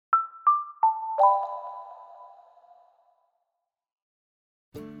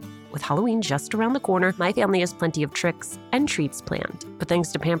With Halloween just around the corner, my family has plenty of tricks and treats planned. But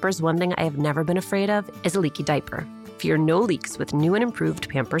thanks to Pampers, one thing I have never been afraid of is a leaky diaper. Fear no leaks with new and improved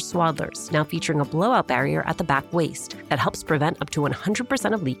Pampers Swaddlers, now featuring a blowout barrier at the back waist that helps prevent up to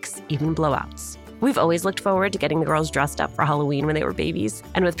 100% of leaks, even blowouts. We've always looked forward to getting the girls dressed up for Halloween when they were babies.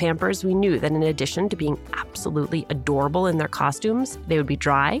 And with Pampers, we knew that in addition to being absolutely adorable in their costumes, they would be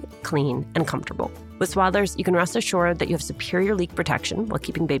dry, clean, and comfortable. With Swaddlers, you can rest assured that you have superior leak protection while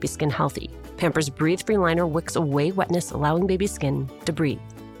keeping baby skin healthy. Pampers Breathe-Free Liner wicks away wetness, allowing baby skin to breathe,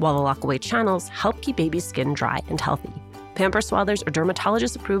 while the lock-away channels help keep baby skin dry and healthy. Pampers Swaddlers are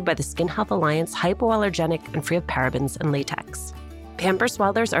dermatologist approved by the Skin Health Alliance, hypoallergenic, and free of parabens and latex. Pampers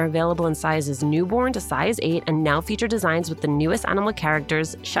Swaddlers are available in sizes newborn to size 8 and now feature designs with the newest animal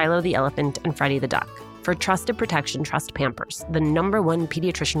characters, Shiloh the elephant and Freddie the duck. For trusted protection, trust Pampers, the #1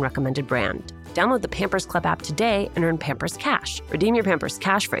 pediatrician-recommended brand. Download the Pampers Club app today and earn Pampers Cash. Redeem your Pampers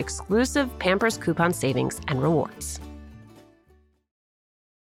Cash for exclusive Pampers coupon savings and rewards.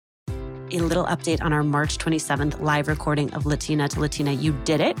 A little update on our March 27th live recording of Latina to Latina. You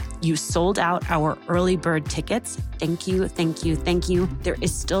did it. You sold out our early bird tickets. Thank you, thank you, thank you. There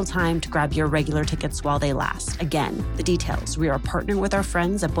is still time to grab your regular tickets while they last. Again, the details. We are partnering with our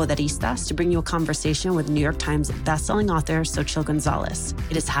friends at Poderistas to bring you a conversation with New York Times bestselling author Xochitl Gonzalez.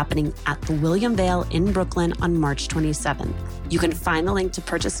 It is happening at the William Vale in Brooklyn on March 27th. You can find the link to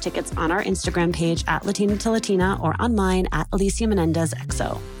purchase tickets on our Instagram page at Latina to Latina or on mine at Alicia Menendez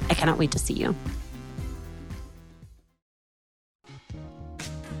XO. I cannot wait to see you.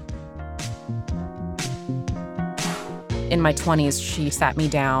 In my 20s, she sat me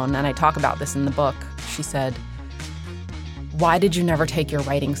down, and I talk about this in the book. She said, "Why did you never take your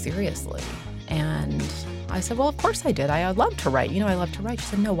writing seriously?" And I said, "Well, of course I did. I love to write. I love to write." She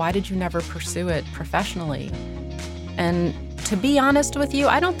said, "No, why did you never pursue it professionally?" And to be honest with you,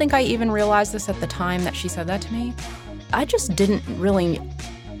 I don't think I even realized this at the time that she said that to me. I just didn't really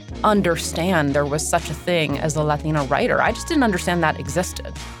understand there was such a thing as a Latina writer. I just didn't understand that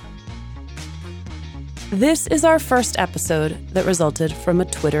existed. This is our first episode that resulted from a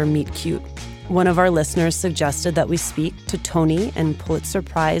Twitter meet cute. One of our listeners suggested that we speak to Tony and Pulitzer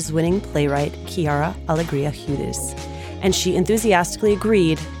Prize-winning playwright Quiara Alegria Hudes, and she enthusiastically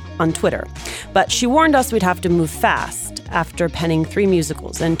agreed on Twitter. But she warned us we'd have to move fast. After penning 3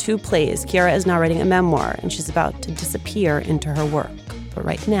 musicals and 2 plays, Quiara is now writing a memoir, and she's about to disappear into her work. But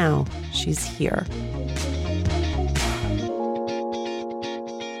right now, she's here.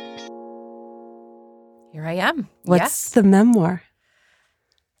 Here I am. What's the memoir?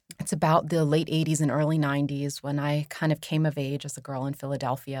 It's about the late 80s and early 90s when I kind of came of age as a girl in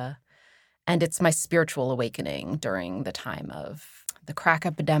Philadelphia. And it's my spiritual awakening during the time of the crack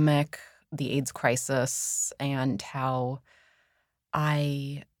epidemic, the AIDS crisis, and how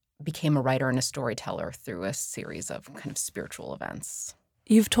I became a writer and a storyteller through a series of kind of spiritual events.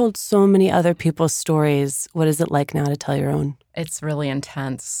 You've told so many other people's stories. What is it like now to tell your own? It's really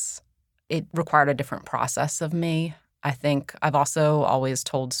intense. It required a different process of me. I think I've also always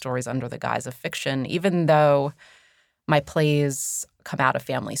told stories under the guise of fiction. Even though my plays come out of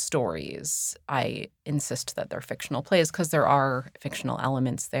family stories, I insist that they're fictional plays because there are fictional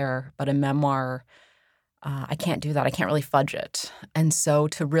elements there. But a memoir, I can't do that. I can't really fudge it. And so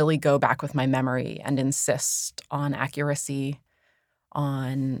to really go back with my memory and insist on accuracy,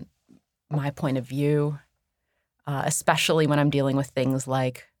 on my point of view, especially when I'm dealing with things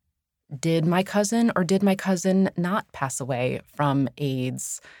like, did my cousin or did my cousin not pass away from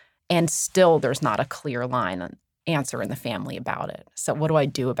AIDS? And still there's not a clear answer in the family about it. So what do I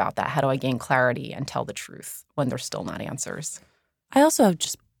do about that? How do I gain clarity and tell the truth when there's still not answers? I also have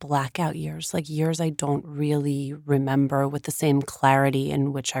just blackout years, like years I don't really remember with the same clarity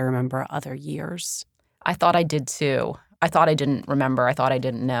in which I remember other years. I thought I did too. I thought I didn't remember. I thought I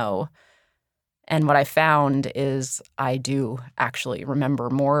didn't know. And what I found is I do actually remember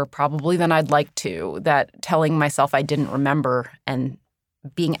more probably than I'd like to, that telling myself I didn't remember and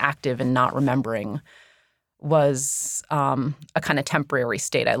being active and not remembering was a kind of temporary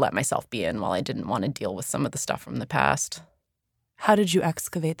state I let myself be in while I didn't want to deal with some of the stuff from the past. How did you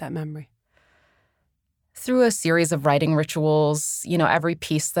excavate that memory? Through a series of writing rituals. Every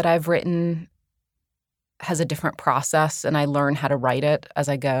piece that I've written has a different process, and I learn how to write it as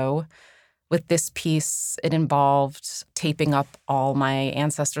I go. With this piece, it involved taping up all my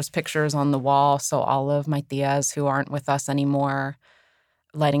ancestors' pictures on the wall, so all of my tias who aren't with us anymore,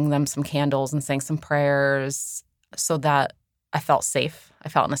 lighting them some candles and saying some prayers so that I felt safe. I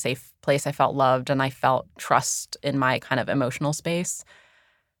felt in a safe place. I felt loved, and I felt trust in my kind of emotional space.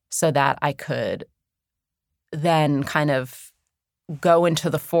 so that I could then kind of go into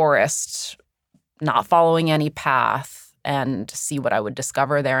the forest, not following any path, and see what I would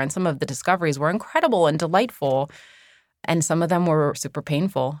discover there. And some of the discoveries were incredible and delightful, and some of them were super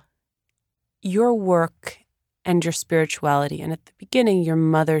painful. Your work and your spirituality, and at the beginning, your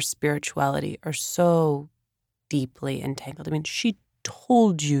mother's spirituality, are so deeply entangled. I mean, she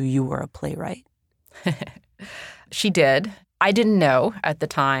told you were a playwright. She did. I didn't know at the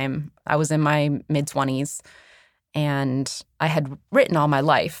time. I was in my mid-20s, and I had written all my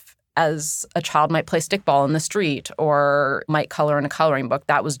life. As a child might play stickball in the street or might color in a coloring book.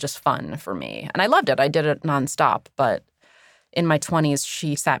 That was just fun for me. And I loved it. I did it nonstop. But in my 20s,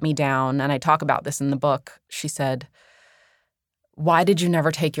 she sat me down, and I talk about this in the book. She said, "Why did you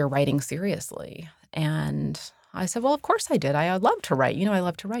never take your writing seriously?" And I said, "Well, of course I did. I love to write. I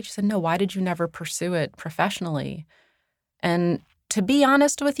love to write." She said, "No, why did you never pursue it professionally?" And to be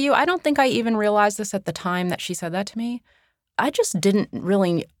honest with you, I don't think I even realized this at the time that she said that to me. I just didn't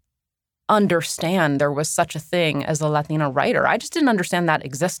really understand there was such a thing as a Latina writer. I just didn't understand that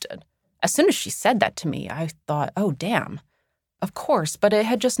existed. As soon as she said that to me, I thought, oh, damn, of course. But it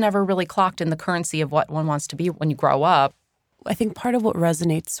had just never really clocked in the currency of what one wants to be when you grow up. I think part of what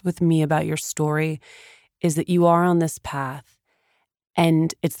resonates with me about your story is that you are on this path,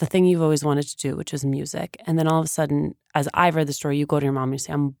 and it's the thing you've always wanted to do, which is music. And then all of a sudden, as I've read the story, you go to your mom and you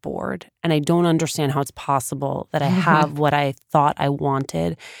say, "I'm bored, and I don't understand how it's possible that I have what I thought I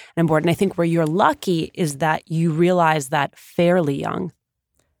wanted, and I'm bored." And I think where you're lucky is that you realize that fairly young.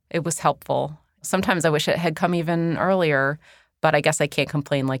 It was helpful. Sometimes I wish it had come even earlier, but I guess I can't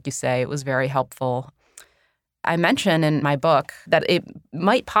complain, like you say. It was very helpful. I mention in my book that it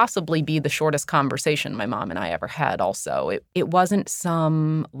might possibly be the shortest conversation my mom and I ever had also. It wasn't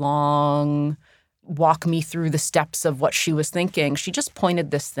some long walk me through the steps of what she was thinking. She just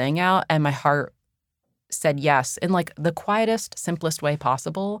pointed this thing out, and my heart said yes in like the quietest, simplest way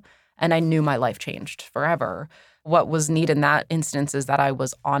possible. And I knew my life changed forever. What was neat in that instance is that I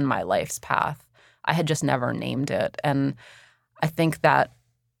was on my life's path. I had just never named it. And I think that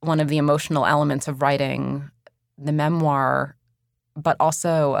one of the emotional elements of writing the memoir, but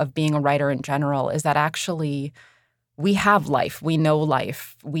also of being a writer in general, is that actually we have life, we know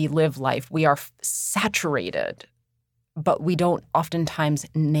life, we live life, we are saturated, but we don't oftentimes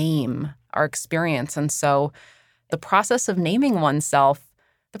name our experience. And so the process of naming oneself,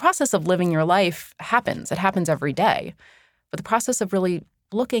 the process of living your life happens. It happens every day. But the process of really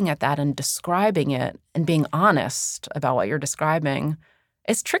looking at that and describing it and being honest about what you're describing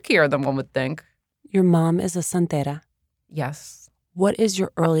is trickier than one would think. Your mom is a santera. Yes. What is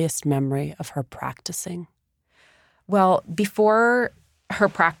your earliest memory of her practicing? Well, before her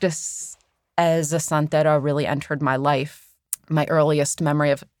practice as a santera really entered my life, my earliest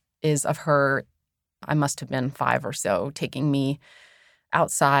memory is of her, I must have been 5 or so, taking me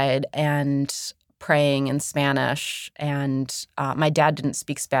outside and praying in Spanish. And my dad didn't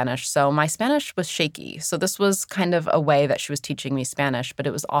speak Spanish, so my Spanish was shaky. So this was kind of a way that she was teaching me Spanish, but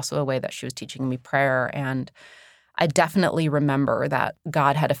it was also a way that she was teaching me prayer. And I definitely remember that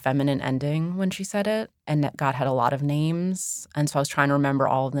God had a feminine ending when she said it, and that God had a lot of names. And so I was trying to remember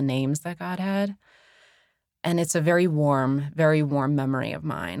all of the names that God had. And it's a very warm memory of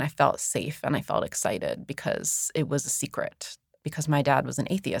mine. I felt safe and I felt excited because it was a secret, because my dad was an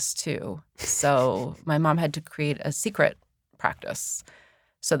atheist too. So my mom had to create a secret practice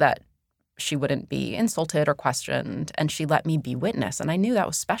so that she wouldn't be insulted or questioned, and she let me be witness. And I knew that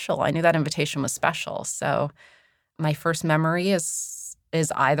was special. I knew that invitation was special. So my first memory is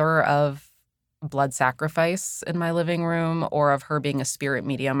either of blood sacrifice in my living room or of her being a spirit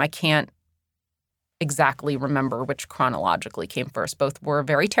medium. I can't exactly remember which chronologically came first. Both were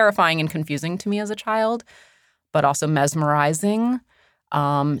very terrifying and confusing to me as a child, but also mesmerizing.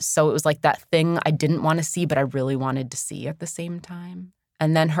 So it was like that thing I didn't want to see, but I really wanted to see at the same time.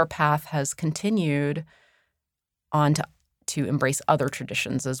 And then her path has continued on to embrace other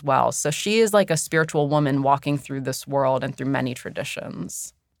traditions as well. So she is like a spiritual woman walking through this world and through many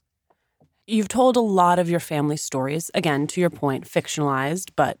traditions. You've told a lot of your family stories, again, to your point,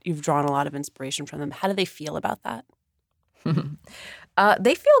 fictionalized, but you've drawn a lot of inspiration from them. How do they feel about that?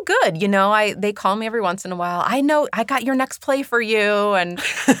 They feel good. They call me every once in a while. I know I got your next play for you. And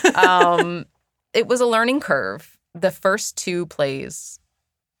it was a learning curve. The first 2 plays,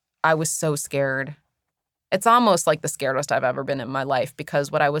 I was so scared. It's almost like the scaredest I've ever been in my life, because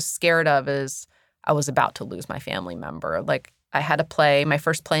what I was scared of is I was about to lose my family member. Like, I had a play. My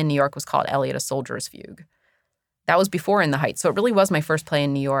first play in New York was called Elliot, a Soldier's Fugue. That was before In the Heights. So it really was my first play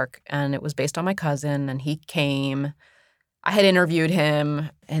in New York. And it was based on my cousin. And he came I had interviewed him,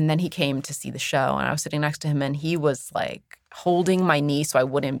 and then he came to see the show, and I was sitting next to him, and he was like holding my knee so I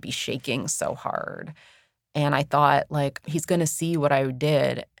wouldn't be shaking so hard. And I thought, like, he's going to see what I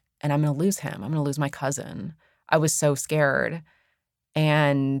did, and I'm going to lose him. I'm going to lose my cousin. I was so scared.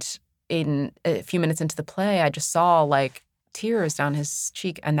 And in a few minutes into the play, I just saw, like, tears down his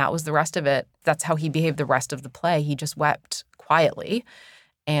cheek, and that was the rest of it. That's how he behaved the rest of the play. He just wept quietly.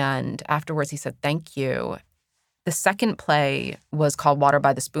 And afterwards, he said, "Thank you." The second play was called Water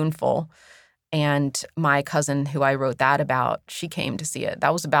by the Spoonful. And my cousin, who I wrote that about, she came to see it.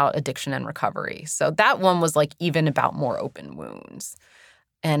 That was about addiction and recovery. So that one was like even about more open wounds.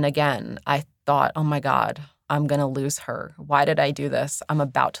 And again, I thought, oh my God, I'm going to lose her. Why did I do this? I'm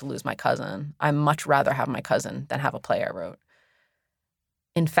about to lose my cousin. I'd much rather have my cousin than have a play I wrote.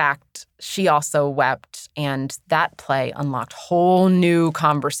 In fact, she also wept, and that play unlocked whole new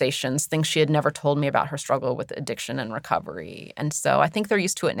conversations, things she had never told me about her struggle with addiction and recovery. And so I think they're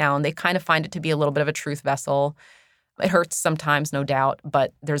used to it now, and they kind of find it to be a little bit of a truth vessel. It hurts sometimes, no doubt,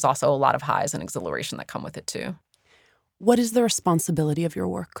 but there's also a lot of highs and exhilaration that come with it too. What is the responsibility of your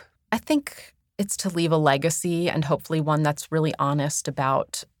work? I think it's to leave a legacy, and hopefully one that's really honest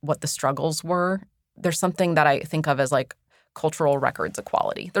about what the struggles were. There's something that I think of as like cultural records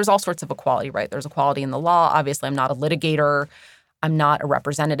equality. There's all sorts of equality, right? There's equality in the law. Obviously, I'm not a litigator. I'm not a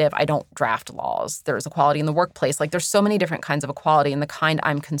representative. I don't draft laws. There's equality in the workplace. Like, there's so many different kinds of equality, and the kind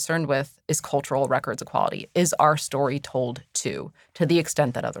I'm concerned with is cultural records equality. Is our story told to the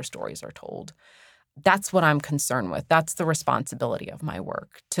extent that other stories are told? That's what I'm concerned with. That's the responsibility of my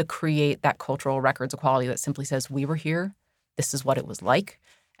work, to create that cultural records equality that simply says, we were here, this is what it was like.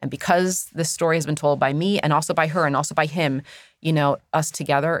 And because this story has been told by me and also by her and also by him, you know, us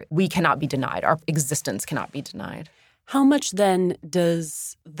together, we cannot be denied. Our existence cannot be denied. How much then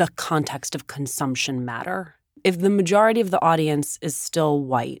does the context of consumption matter? If the majority of the audience is still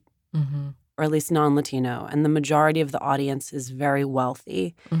white, or at least non-Latino, and the majority of the audience is very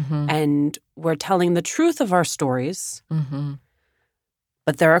wealthy, and we're telling the truth of our stories,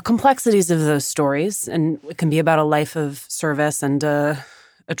 but there are complexities of those stories, and it can be about a life of service and a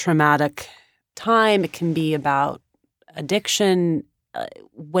traumatic time. It can be about addiction.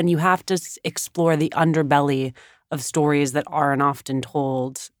 When you have to explore the underbelly of stories that aren't often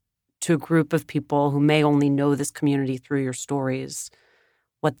told to a group of people who may only know this community through your stories,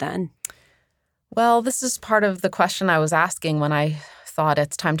 what then? Well, this is part of the question I was asking when I thought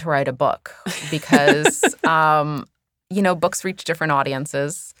it's time to write a book, because, you know, books reach different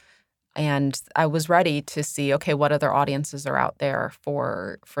audiences. And I was ready to see, okay, what other audiences are out there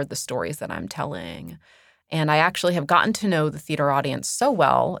for the stories that I'm telling. And I actually have gotten to know the theater audience so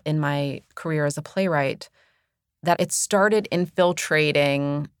well in my career as a playwright that it started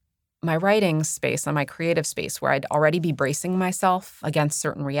infiltrating my writing space and my creative space, where I'd already be bracing myself against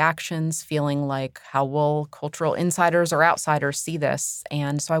certain reactions, feeling like, how will cultural insiders or outsiders see this?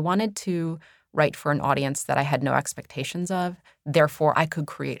 And so I wanted to write for an audience that I had no expectations of. Therefore, I could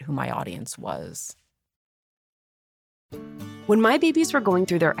create who my audience was. When my babies were going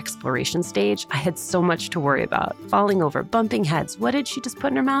through their exploration stage, I had so much to worry about. Falling over, bumping heads. What did she just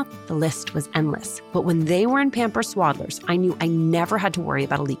put in her mouth? The list was endless. But when they were in Pampers Swaddlers, I knew I never had to worry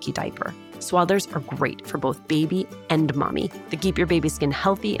about a leaky diaper. Swaddlers are great for both baby and mommy. They keep your baby's skin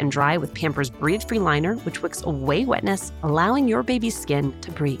healthy and dry with Pampers Breathe-Free Liner, which wicks away wetness, allowing your baby's skin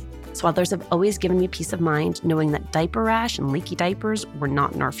to breathe. Swaddlers have always given me peace of mind knowing that diaper rash and leaky diapers were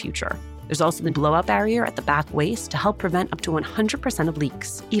not in our future. There's also the blowout barrier at the back waist to help prevent up to 100% of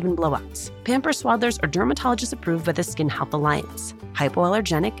leaks, even blowouts. Pampers Swaddlers are dermatologist approved by the Skin Health Alliance,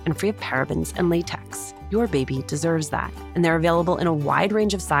 hypoallergenic and free of parabens and latex. Your baby deserves that. And they're available in a wide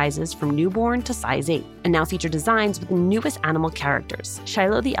range of sizes from newborn to size 8, and now feature designs with the newest animal characters,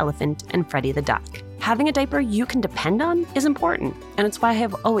 Shiloh the elephant and Freddie the duck. Having a diaper you can depend on is important, and it's why I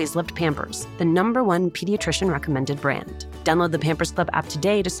have always loved Pampers, the #1 pediatrician-recommended brand. Download the Pampers Club app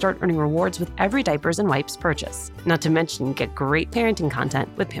today to start earning rewards with every diapers and wipes purchase. Not to mention, get great parenting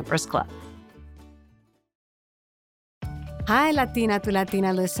content with Pampers Club. Hi, Latina to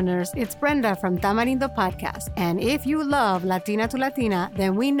Latina listeners. It's Brenda from Tamarindo Podcast. And if you love Latina to Latina,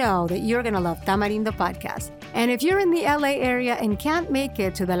 then we know that you're going to love Tamarindo Podcast. And if you're in the LA area and can't make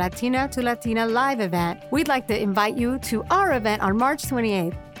it to the Latina to Latina live event, we'd like to invite you to our event on March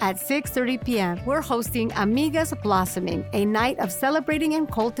 28th at 6:30 p.m. We're hosting Amigas Blossoming, a night of celebrating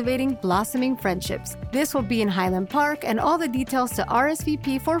and cultivating blossoming friendships. This will be in Highland Park, and all the details to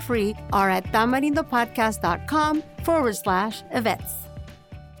RSVP for free are at tamarindopodcast.com/events.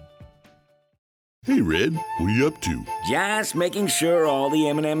 Hey, Red, what are you up to? Just making sure all the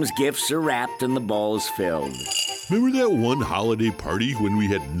M&M's gifts are wrapped and the ball's filled. Remember that one holiday party when we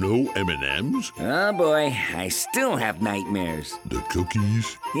had no M&Ms? Oh boy, I still have nightmares. The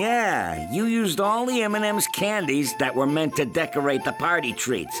cookies? Yeah, you used all the M&M's candies that were meant to decorate the party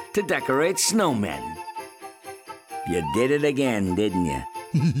treats, to decorate snowmen. You did it again, didn't you?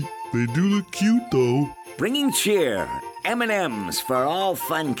 They do look cute, though. Bringing cheer, M&M's for all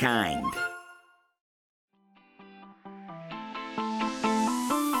fun kind.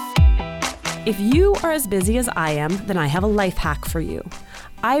 If you are as busy as I am, then I have a life hack for you.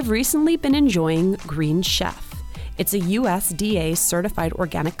 I've recently been enjoying Green Chef. It's a USDA certified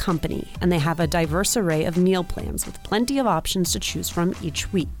organic company, and they have a diverse array of meal plans with plenty of options to choose from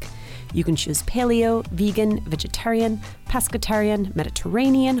each week. You can choose paleo, vegan, vegetarian, pescatarian,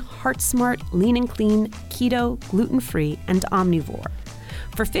 Mediterranean, heart smart, lean and clean, keto, gluten-free, and omnivore.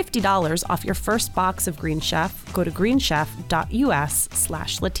 For $50 off your first box of Green Chef, go to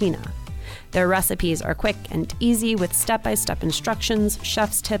greenchef.us/Latina. Their recipes are quick and easy with step-by-step instructions,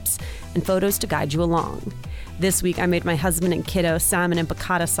 chef's tips, and photos to guide you along. This week, I made my husband and kiddo salmon and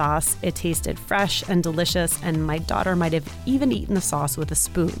piccata sauce. It tasted fresh and delicious, and my daughter might have even eaten the sauce with a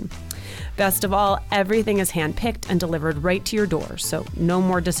spoon. Best of all, everything is hand-picked and delivered right to your door, so no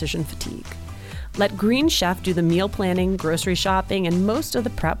more decision fatigue. Let Green Chef do the meal planning, grocery shopping, and most of the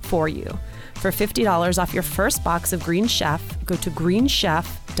prep for you. For $50 off your first box of Green Chef, go to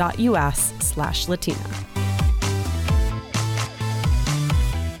greenchef.us/Latina.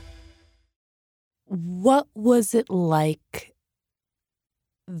 What was it like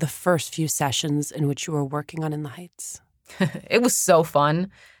the first few sessions in which you were working on In the Heights? It was so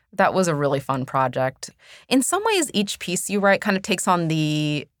fun. That was a really fun project. In some ways, each piece you write kind of takes on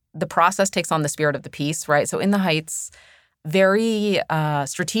the process takes on the spirit of the piece, right? So In the Heights very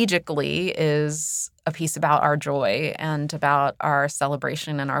strategically is a piece about our joy and about our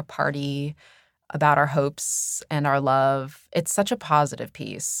celebration and our party, about our hopes and our love. It's such a positive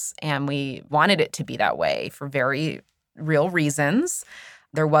piece, and we wanted it to be that way for very real reasons.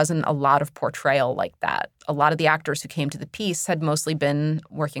 There wasn't a lot of portrayal like that. A lot of the actors who came to the piece had mostly been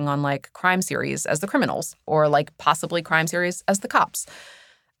working on like crime series as the criminals or like possibly crime series as the cops.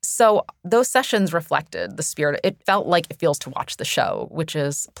 So those sessions reflected the spirit. It felt like It Feels to Watch the Show, which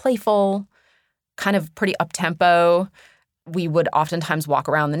is playful, kind of pretty up-tempo. We would oftentimes walk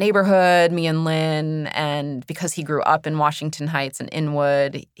around the neighborhood, me and Lynn, and because he grew up in Washington Heights and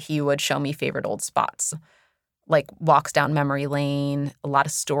Inwood, he would show me favorite old spots, like walks down memory lane, a lot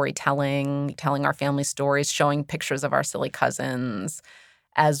of storytelling, telling our family stories, showing pictures of our silly cousins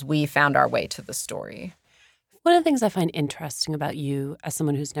as we found our way to the story. One of the things I find interesting about you, as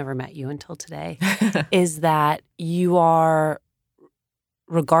someone who's never met you until today, is that you are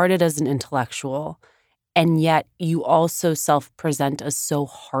regarded as an intellectual, and yet you also self-present as so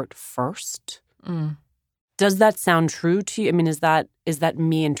heart first. Mm. Does that sound true to you? I mean, is that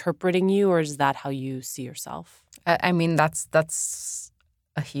me interpreting you, or is that how you see yourself? I mean, that's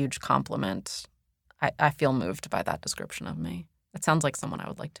a huge compliment. I feel moved by that description of me. It sounds like someone I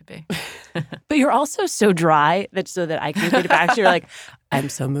would like to be. But you're also so dry so that I can get it back to you. You're like, I'm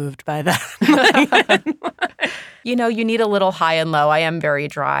so moved by that. You know, you need a little high and low. I am very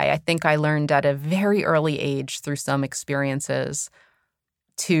dry. I think I learned at a very early age through some experiences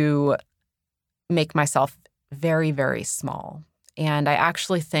to make myself very, very small. And I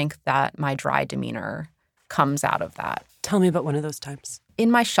actually think that my dry demeanor comes out of that. Tell me about one of those times. In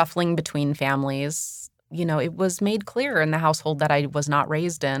my shuffling between families, you know, it was made clear in the household that I was not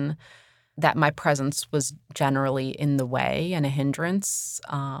raised in that my presence was generally in the way and a hindrance.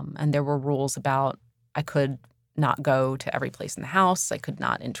 And there were rules about I could not go to every place in the house. I could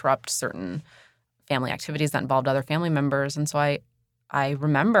not interrupt certain family activities that involved other family members. And so I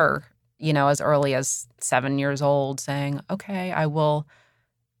remember, you know, as early as 7 years old saying, okay, I will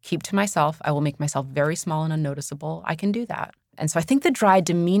keep to myself. I will make myself very small and unnoticeable. I can do that. And so I think the dry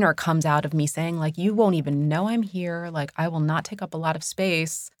demeanor comes out of me saying, like, you won't even know I'm here. Like, I will not take up a lot of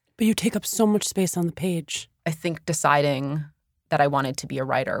space. But you take up so much space on the page. I think deciding that I wanted to be a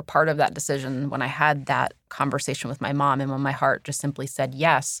writer, part of that decision when I had that conversation with my mom and when my heart just simply said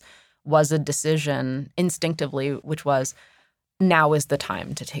yes, was a decision instinctively, which was, now is the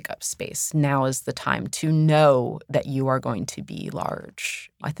time to take up space. Now is the time to know that you are going to be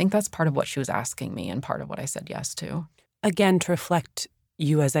large. I think that's part of what she was asking me and part of what I said yes to. Again, to reflect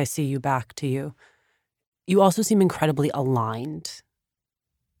you as I see you back to you, you also seem incredibly aligned.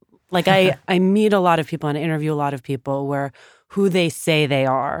 Like I meet a lot of people and I interview a lot of people where who they say they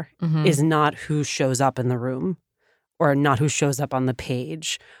are is not who shows up in the room or not who shows up on the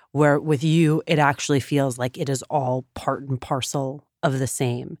page, where with you, it actually feels like it is all part and parcel of the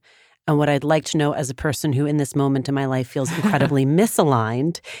same. And what I'd like to know as a person who in this moment in my life feels incredibly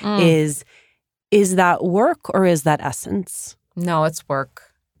misaligned is that work or is that essence? No, it's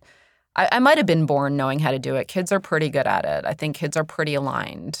work. I might have been born knowing how to do it. Kids are pretty good at it. I think kids are pretty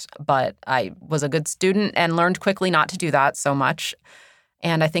aligned. But I was a good student and learned quickly not to do that so much.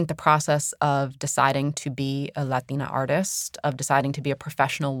 And I think the process of deciding to be a Latina artist, of deciding to be a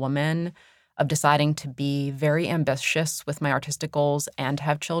professional woman, of deciding to be very ambitious with my artistic goals and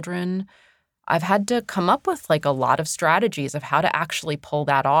have children, I've had to come up with like a lot of strategies of how to actually pull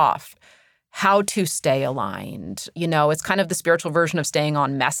that off. How to stay aligned. You know, it's kind of the spiritual version of staying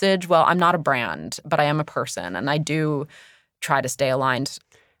on message. Well, I'm not a brand, but I am a person, and I do try to stay aligned.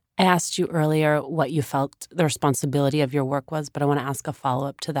 I asked you earlier what you felt the responsibility of your work was, but I want to ask a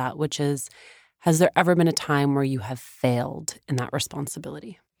follow-up to that, which is, has there ever been a time where you have failed in that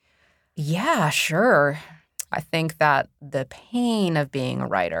responsibility? Yeah, sure. I think that the pain of being a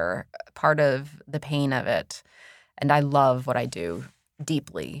writer, part of the pain of it, and I love what I do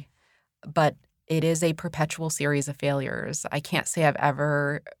deeply, but it is a perpetual series of failures. I can't say I've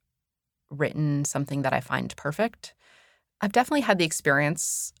ever written something that I find perfect. I've definitely had the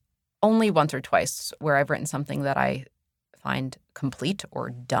experience only once or twice where I've written something that I find complete or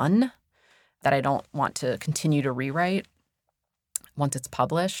done, that I don't want to continue to rewrite once it's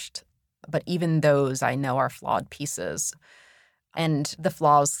published. But even those I know are flawed pieces. And the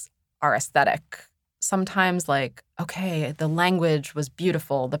flaws are aesthetic. Sometimes like, okay, the language was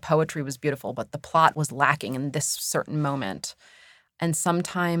beautiful, the poetry was beautiful, but the plot was lacking in this certain moment. And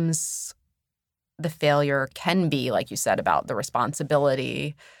sometimes the failure can be, like you said, about the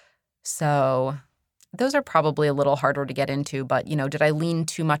responsibility. So those are probably a little harder to get into, but, you know, did I lean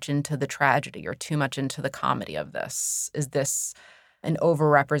too much into the tragedy or too much into the comedy of this? Is this an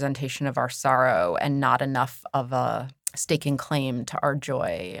overrepresentation of our sorrow and not enough of a staking claim to our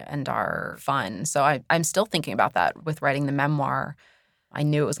joy and our fun? So I'm still thinking about that with writing the memoir. I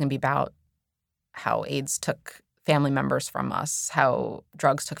knew it was going to be about how AIDS took family members from us, how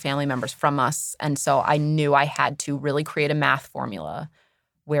drugs took family members from us. And so I knew I had to really create a math formula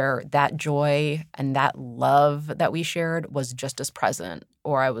where that joy and that love that we shared was just as present,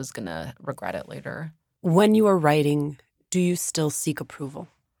 or I was going to regret it later. When you are writing, do you still seek approval?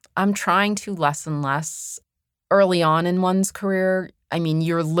 I'm trying to less and less. Early on in one's career, I mean,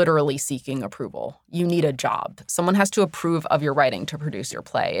 you're literally seeking approval. You need a job. Someone has to approve of your writing to produce your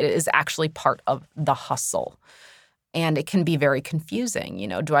play. It is actually part of the hustle. And it can be very confusing. You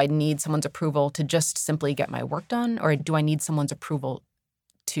know, do I need someone's approval to just simply get my work done? Or do I need someone's approval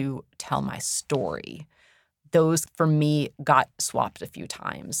to tell my story? Those, for me, got swapped a few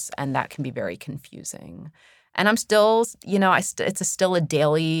times. And that can be very confusing. And I'm still, you know, it's still a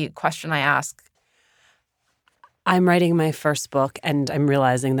daily question I ask. I'm writing my first book, and I'm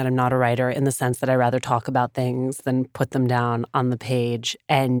realizing that I'm not a writer in the sense that I rather talk about things than put them down on the page.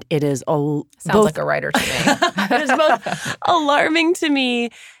 And it is Sounds like a writer to me. It is both alarming to me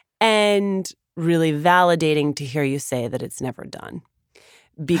and really validating to hear you say that it's never done.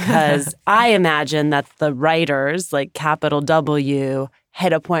 Because I imagine that the writers, like capital W,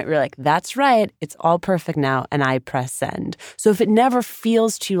 hit a point where you're like, that's right, it's all perfect now, and I press send. So if it never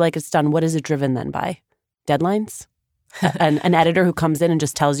feels to you like it's done, what is it driven then by? Deadlines? An editor who comes in and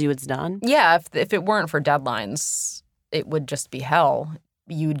just tells you it's done? Yeah, if it weren't for deadlines, it would just be hell.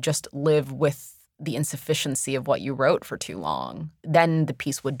 You'd just live with the insufficiency of what you wrote for too long. Then the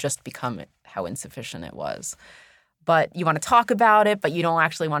piece would just become how insufficient it was. But you want to talk about it, but you don't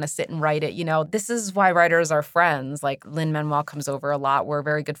actually want to sit and write it. You know, this is why writers are friends. Like Lin-Manuel comes over a lot. We're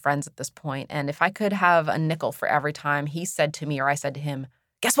very good friends at this point. And if I could have a nickel for every time he said to me or I said to him,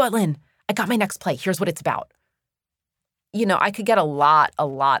 guess what, Lin? I got my next play. Here's what it's about. You know, I could get a lot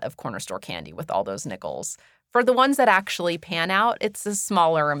of corner store candy with all those nickels. For the ones that actually pan out, it's a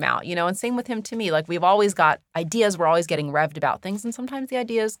smaller amount, you know, and same with him to me. Like, we've always got ideas. We're always getting revved about things. And sometimes the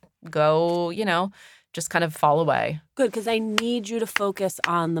ideas go, you know, just kind of fall away. Good, because I need you to focus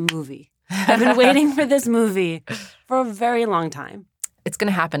on the movie. I've been waiting for this movie for a very long time. It's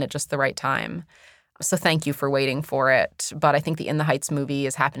going to happen at just the right time. So thank you for waiting for it. But I think the In the Heights movie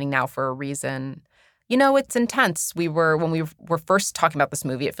is happening now for a reason. You know, it's intense. When we were first talking about this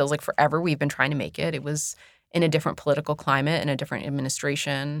movie, it feels like forever we've been trying to make it. It was in a different political climate, in a different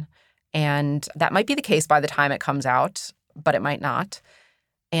administration. And that might be the case by the time it comes out, but it might not.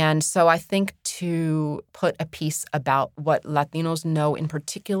 And so I think to put a piece about what Latinos know in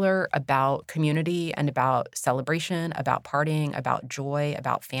particular about community and about celebration, about partying, about joy,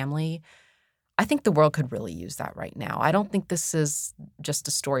 about family, I think the world could really use that right now. I don't think this is just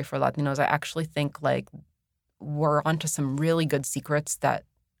a story for Latinos. I actually think like we're onto some really good secrets that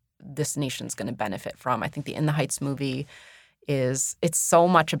this nation's going to benefit from. I think the In the Heights movie it's so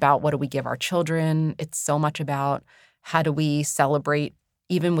much about what do we give our children. It's so much about how do we celebrate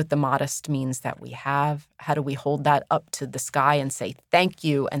even with the modest means that we have. How do we hold that up to the sky and say thank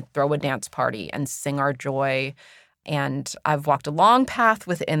you and throw a dance party and sing our joy. And I've walked a long path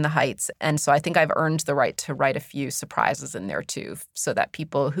within the Heights, and so I think I've earned the right to write a few surprises in there too, so that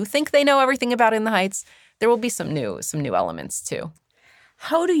people who think they know everything about In the Heights, there will be some new elements too.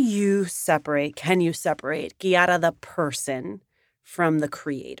 How do you separate, can you separate Quiara the person from the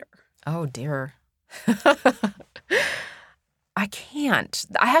creator? Oh, dear. I can't.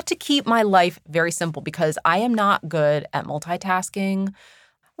 I have to keep my life very simple because I am not good at multitasking.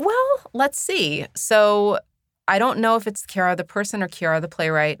 Well, let's see. So I don't know if it's Quiara the person or Quiara the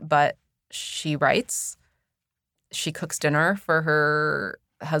playwright, but she writes. She cooks dinner for her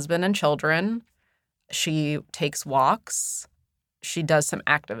husband and children. She takes walks. She does some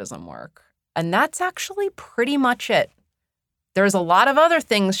activism work. And that's actually pretty much it. There's a lot of other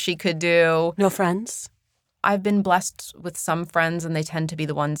things she could do. No friends? I've been blessed with some friends, and they tend to be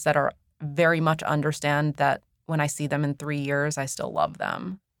the ones that are very much understand that when I see them in 3 years, I still love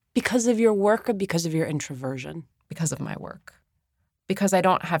them. Because of your work or because of your introversion? Because of my work. Because I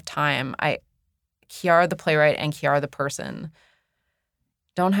don't have time. Quiara the playwright and Quiara the person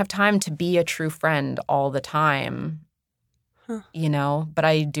don't have time to be a true friend all the time, but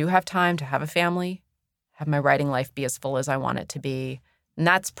I do have time to have a family, have my writing life be as full as I want it to be. And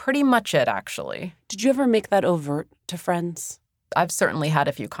that's pretty much it, actually. Did you ever make that overt to friends? I've certainly had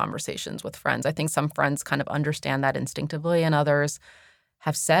a few conversations with friends. I think some friends kind of understand that instinctively, and others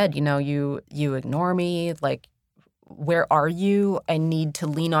have said, you ignore me. Like, where are you? I need to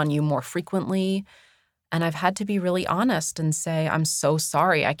lean on you more frequently. And I've had to be really honest and say, I'm so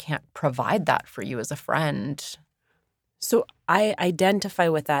sorry. I can't provide that for you as a friend. So I identify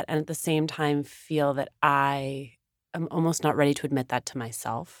with that and at the same time feel that I am almost not ready to admit that to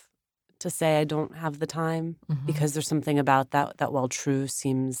myself, to say I don't have the time because there's something about that while true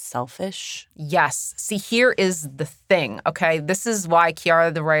seems selfish. Yes. See, here is the thing, okay? This is why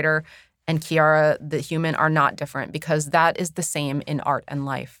Quiara the writer and Quiara the human are not different, because that is the same in art and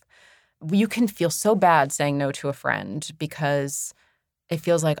life. You can feel so bad saying no to a friend because it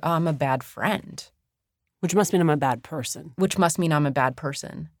feels like, oh, I'm a bad friend. Which must mean I'm a bad person. Which must mean I'm a bad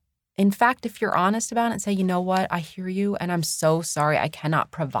person. In fact, if you're honest about it and say, you know what, I hear you and I'm so sorry I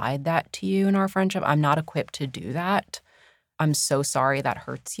cannot provide that to you in our friendship. I'm not equipped to do that. I'm so sorry that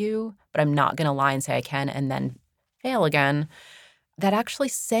hurts you, but I'm not going to lie and say I can and then fail again. That actually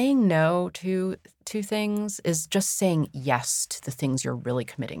saying no to things is just saying yes to the things you're really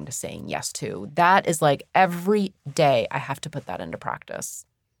committing to saying yes to. That is like every day I have to put that into practice.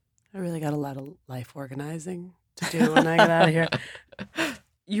 I really got a lot of life organizing to do when I get out of here.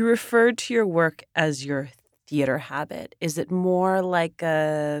 You referred to your work as your theater habit. Is it more like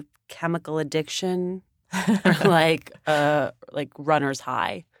a chemical addiction or like runner's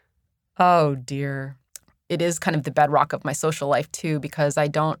high? Oh, dear. It is kind of the bedrock of my social life, too, because I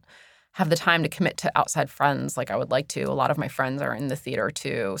don't have the time to commit to outside friends like I would like to. A lot of my friends are in the theater,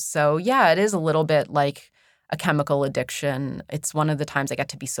 too. So, yeah, it is a little bit like a chemical addiction. It's one of the times I get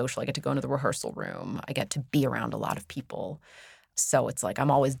to be social. I get to go into the rehearsal room. I get to be around a lot of people. So it's like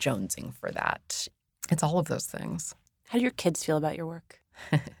I'm always jonesing for that. It's all of those things. How do your kids feel about your work?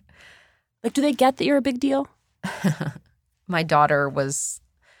 Like, do they get that you're a big deal? My daughter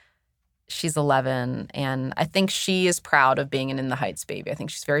she's 11, and I think she is proud of being an In the Heights baby. I think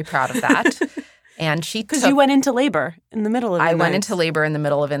she's very proud of that. And because you went into labor in the middle of In the Heights. I went into labor in the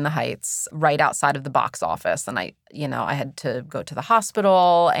middle of In the Heights, right outside of the box office. And I had to go to the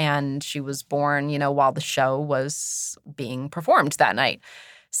hospital, and she was born, while the show was being performed that night.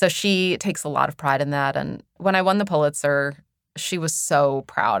 So she takes a lot of pride in that. And when I won the Pulitzer, she was so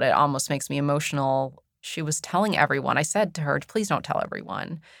proud. It almost makes me emotional. She was telling everyone. I said to her, please don't tell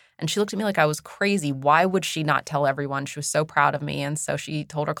everyone. And she looked at me like I was crazy. Why would she not tell everyone? She was so proud of me. And so she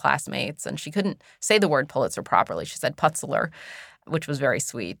told her classmates, and she couldn't say the word Pulitzer properly. She said Putzler, which was very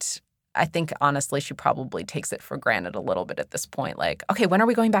sweet. I think, honestly, she probably takes it for granted a little bit at this point. Like, okay, when are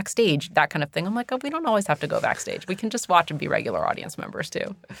we going backstage? That kind of thing. I'm like, oh, we don't always have to go backstage. We can just watch and be regular audience members,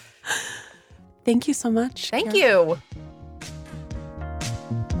 too. Thank you so much. Thank you.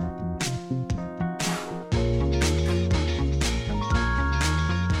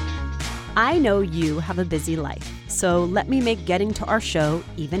 I know you have a busy life, so let me make getting to our show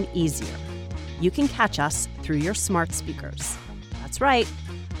even easier. You can catch us through your smart speakers. That's right.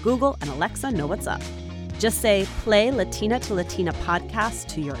 Google and Alexa know what's up. Just say, play Latina to Latina podcast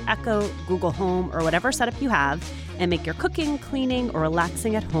to your Echo, Google Home, or whatever setup you have, and make your cooking, cleaning, or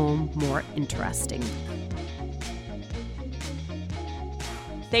relaxing at home more interesting.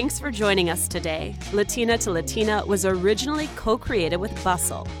 Thanks for joining us today. Latina to Latina was originally co-created with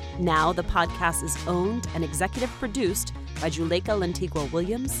Bustle. Now the podcast is owned and executive produced by Juleka Lantigua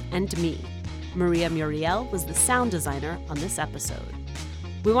Williams and me. Maria Muriel was the sound designer on this episode.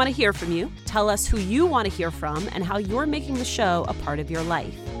 We want to hear from you. Tell us who you want to hear from and how you're making the show a part of your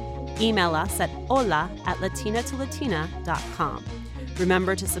life. Email us at hola@latinatolatina.com.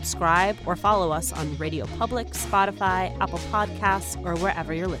 Remember to subscribe or follow us on Radio Public, Spotify, Apple Podcasts, or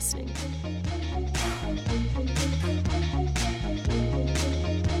wherever you're listening.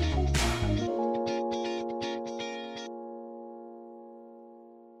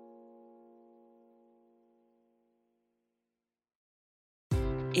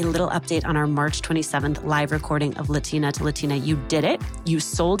 A little update on our March 27th live recording of Latina to Latina. You did it. You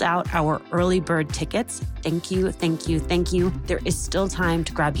sold out our early bird tickets. Thank you, thank you, thank you. There is still time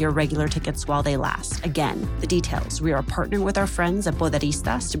to grab your regular tickets while they last. Again, the details. We are partnering with our friends at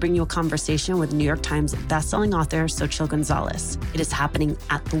Poderistas to bring you a conversation with New York Times bestselling author Xochitl Gonzalez. It is happening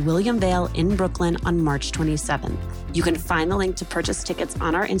at the William Vale in Brooklyn on March 27th. You can find the link to purchase tickets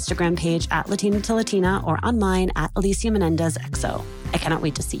on our Instagram page at Latina to Latina or on mine at Alicia Menendez XO. I cannot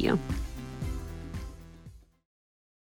wait to see you.